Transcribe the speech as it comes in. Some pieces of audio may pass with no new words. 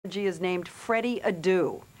He is named Freddy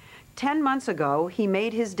Adu. 10 months ago, he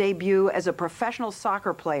made his debut as a professional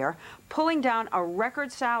soccer player, pulling down a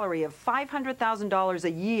record salary of $500,000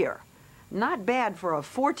 a year. Not bad for a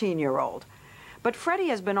 14-year-old. But Freddy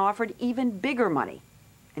has been offered even bigger money,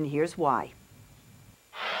 and here's why.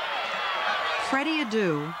 Freddy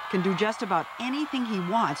Adu can do just about anything he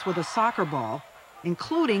wants with a soccer ball,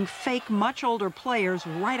 including fake much older players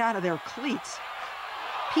right out of their cleats.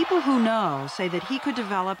 People who know say that he could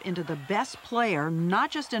develop into the best player, not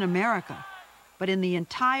just in America, but in the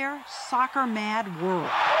entire soccer-mad world.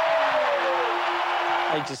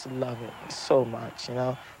 I just love it so much, you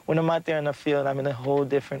know. When I'm out there in the field, I'm in a whole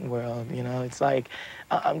different world, you know. It's like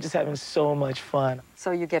I'm just having so much fun.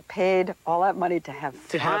 So you get paid all that money to have fun?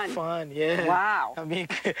 To have fun, yeah. Wow. I mean,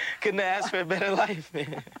 couldn't ask for a better life,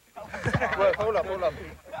 man. Well, hold up.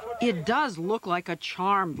 It does look like a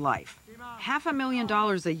charmed life.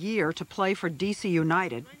 $500,000 a year to play for DC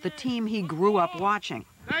United, the team he grew up watching.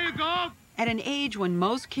 There you go. At an age when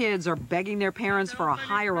most kids are begging their parents for a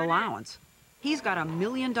higher allowance, he's got a $1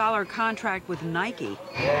 million contract with Nike.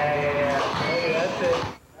 That's it.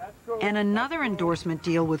 And another endorsement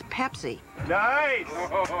deal with Pepsi. Nice.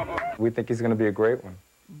 We think he's going to be a great one.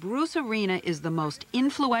 Bruce Arena is the most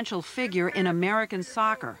influential figure in American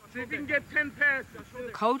soccer. See if you can get 10 passes.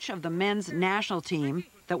 Coach of the men's national team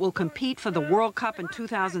that will compete for the World Cup in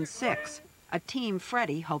 2006, a team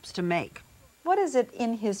Freddy hopes to make. What is it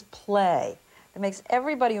in his play that makes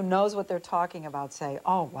everybody who knows what they're talking about say,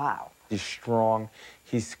 oh, wow? He's strong,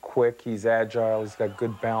 he's quick, he's agile, he's got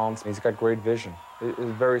good balance, he's got great vision. It's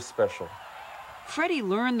very special. Freddy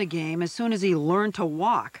learned the game as soon as he learned to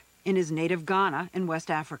walk in his native Ghana in West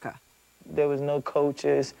Africa. There was no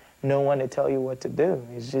coaches, no one to tell you what to do.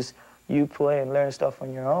 It's just you play and learn stuff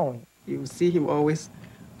on your own. You see him always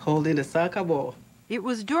holding the soccer ball. It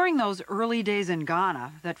was during those early days in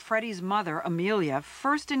Ghana that Freddy's mother, Amelia,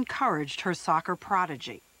 first encouraged her soccer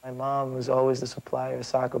prodigy. My mom was always the supplier of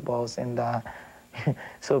soccer balls, and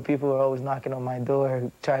so people were always knocking on my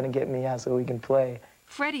door trying to get me out so we can play.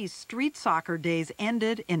 Freddy's street soccer days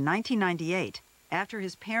ended in 1998 after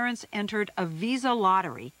his parents entered a visa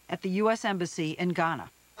lottery at the U.S. Embassy in Ghana.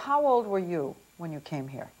 How old were you when you came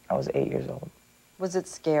here? I was 8 years old. Was it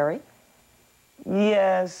scary?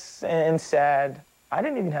 Yes, and sad. I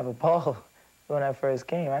didn't even have a ball when I first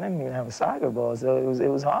came. I didn't even have a soccer ball, so it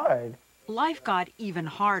was hard. Life got even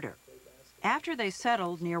harder. After they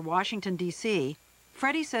settled near Washington, D.C.,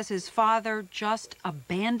 Freddy says his father just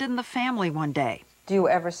abandoned the family one day. Do you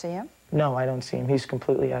ever see him? No, I don't see him. He's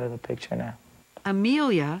completely out of the picture now.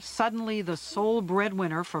 Amelia, suddenly the sole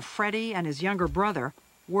breadwinner for Freddy and his younger brother,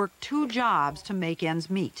 worked 2 jobs to make ends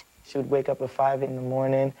meet. She would wake up at 5 in the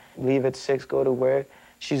morning, leave at 6, go to work.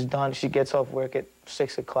 She's done. She gets off work at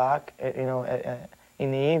 6 o'clock, you know,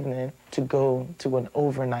 in the evening to go to an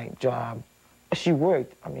overnight job. She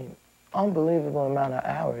worked, I mean, unbelievable amount of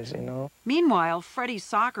hours, you know. Meanwhile, Freddy's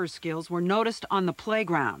soccer skills were noticed on the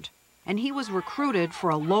playground, and he was recruited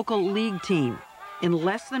for a local league team. In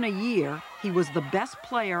less than a year, he was the best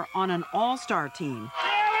player on an all-star team.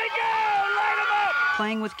 There we go! Light him up!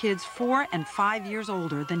 Playing with kids 4 and 5 years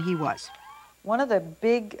older than he was. One of the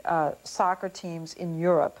big soccer teams in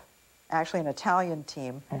Europe, actually an Italian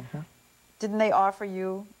team, didn't they offer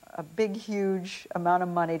you a big, huge amount of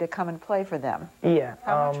money to come and play for them? Yeah.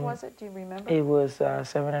 How much was it? Do you remember? It was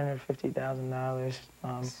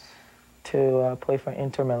 $750,000 to play for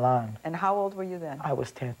Inter Milan. And how old were you then? I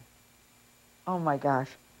was 10. Oh, my gosh.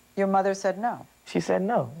 Your mother said no. She said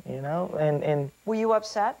no, you know, and... Were you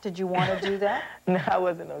upset? Did you want to do that? No, I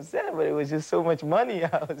wasn't upset, but it was just so much money.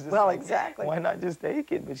 I was just well, like, exactly. Why not just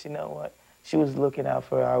take it? But you know what? She was looking out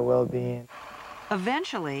for our well-being.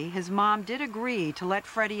 Eventually, his mom did agree to let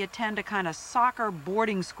Freddy attend a kind of soccer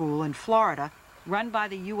boarding school in Florida run by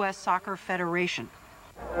the U.S. Soccer Federation.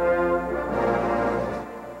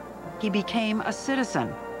 He became a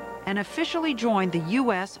citizen and officially joined the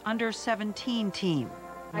U.S. under-17 team.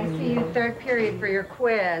 I see you third period for your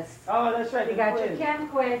quiz. Oh, that's right. You got your chem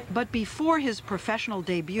quiz. But before his professional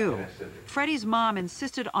debut, Freddy's mom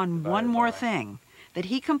insisted on one more thing, that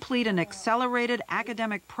he complete an accelerated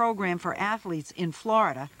academic program for athletes in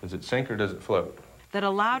Florida. Does it sink or does it float? That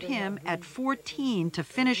allowed him at 14 to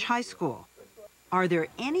finish high school. Are there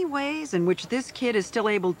any ways in which this kid is still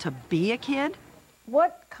able to be a kid?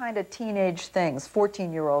 What kind of teenage things,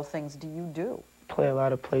 14-year-old things, do you do? Play a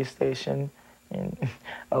lot of PlayStation and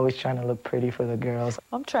always trying to look pretty for the girls.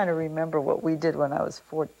 I'm trying to remember what we did when I was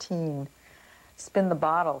 14. Spin the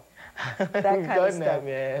bottle. That We've kind of done stuff. that,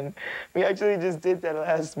 man. We actually just did that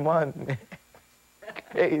last month, man.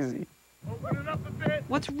 Crazy. Open it up a bit.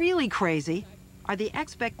 What's really crazy are the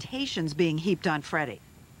expectations being heaped on Freddie.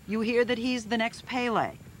 You hear that he's the next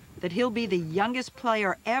Pele, that he'll be the youngest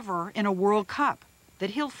player ever in a World Cup,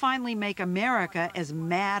 that he'll finally make America as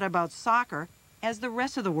mad about soccer as the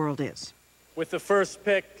rest of the world is. With the first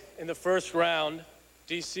pick in the first round,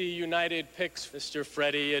 DC United picks Mr.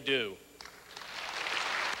 Freddy Adu.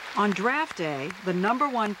 On draft day, the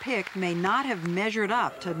 #1 pick may not have measured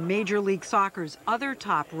up to Major League Soccer's other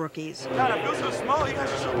top rookies. God, I feel so small. You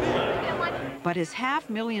guys are so big. But his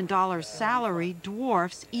 $500,000 salary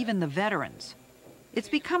dwarfs even the veterans. It's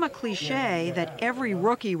become a cliche that every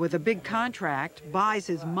rookie with a big contract buys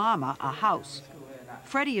his mama a house.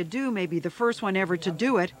 Freddy Adu may be the first one ever to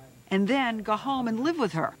do it and then go home and live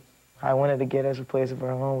with her. I wanted to get us a place of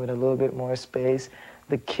our own with a little bit more space.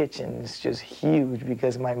 The kitchen is just huge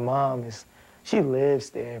because my mom she lives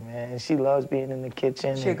there, man. She loves being in the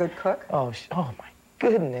kitchen. Is she a good cook? Oh my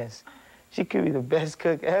goodness. She could be the best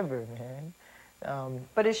cook ever, man.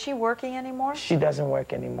 But is she working anymore? She doesn't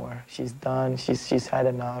work anymore. She's done. She's had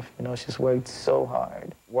enough. You know, she's worked so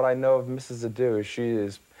hard. What I know of Mrs. Adu is she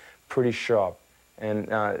is pretty sharp.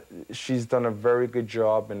 And she's done a very good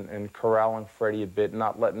job in corralling Freddie a bit,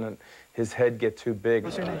 not letting his head get too big.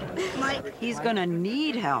 What's your name? Mike. He's gonna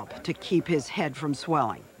need help to keep his head from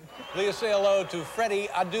swelling. Please say hello to Freddy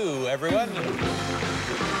Adu, everyone.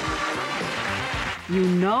 You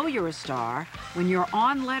know you're a star when you're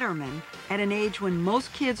on Letterman at an age when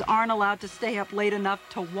most kids aren't allowed to stay up late enough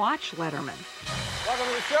to watch Letterman. Welcome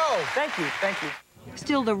to the show. Thank you, thank you.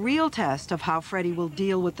 Still, the real test of how Freddie will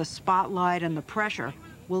deal with the spotlight and the pressure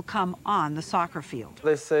will come on the soccer field.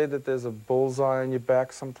 They say that there's a bullseye on your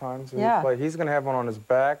back sometimes when you play. He's going to have one on his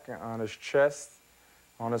back, on his chest,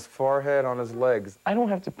 on his forehead, on his legs. I don't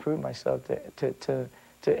have to prove myself to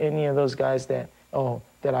any of those guys that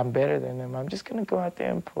I'm better than them. I'm just going to go out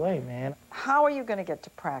there and play, man. How are you going to get to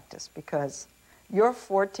practice? Because you're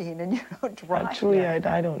 14 and you don't drive. Actually,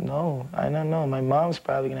 I don't know. I don't know. My mom's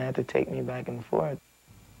probably going to have to take me back and forth.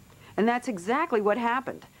 And that's exactly what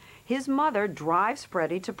happened. His mother drives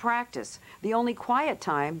Freddie to practice, the only quiet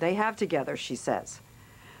time they have together, she says.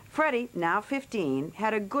 Freddie, now 15,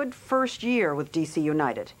 had a good first year with DC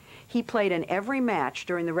United. He played in every match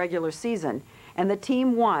during the regular season, and the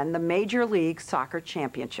team won the Major League Soccer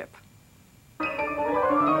Championship.